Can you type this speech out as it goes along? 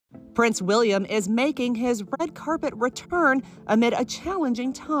Prince William is making his red carpet return amid a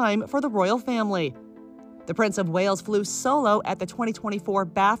challenging time for the royal family. The Prince of Wales flew solo at the 2024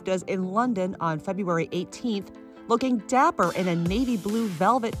 BAFTAs in London on February 18th, looking dapper in a navy blue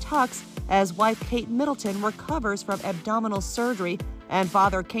velvet tux as wife Kate Middleton recovers from abdominal surgery and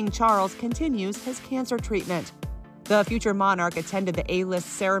father King Charles continues his cancer treatment. The future monarch attended the A-list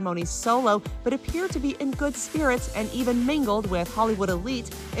ceremony solo, but appeared to be in good spirits and even mingled with Hollywood elite,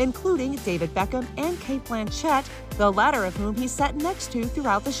 including David Beckham and Kate Blanchett, the latter of whom he sat next to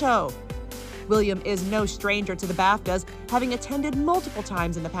throughout the show. William is no stranger to the BAFTAs, having attended multiple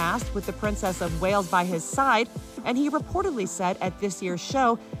times in the past with the Princess of Wales by his side, and he reportedly said at this year's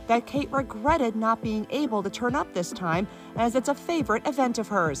show that Kate regretted not being able to turn up this time, as it's a favorite event of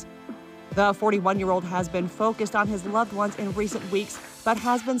hers. The 41-year-old has been focused on his loved ones in recent weeks, but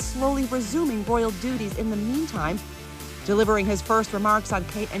has been slowly resuming royal duties in the meantime, delivering his first remarks on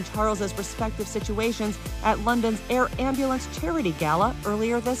Kate and Charles's respective situations at London's Air Ambulance Charity Gala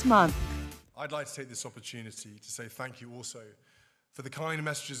earlier this month. I'd like to take this opportunity to say thank you also for the kind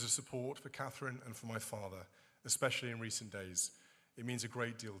messages of support for Catherine and for my father, especially in recent days. It means a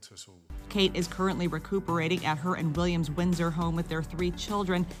great deal to us all. Kate is currently recuperating at her and William's Windsor home with their 3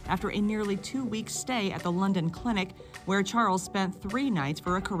 children after a nearly 2-week stay at the London clinic, where Charles spent 3 nights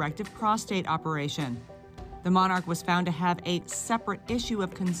for a corrective prostate operation. The monarch was found to have a separate issue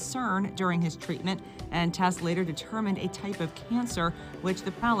of concern during his treatment, and tests later determined a type of cancer, which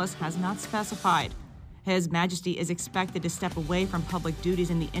the palace has not specified. His Majesty is expected to step away from public duties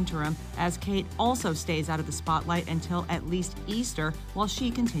in the interim, as Kate also stays out of the spotlight until at least Easter while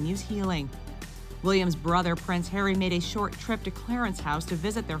she continues healing. William's brother, Prince Harry, made a short trip to Clarence House to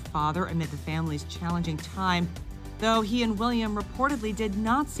visit their father amid the family's challenging time, though he and William reportedly did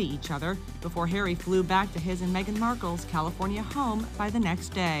not see each other before Harry flew back to his and Meghan Markle's California home by the next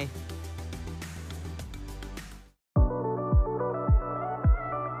day.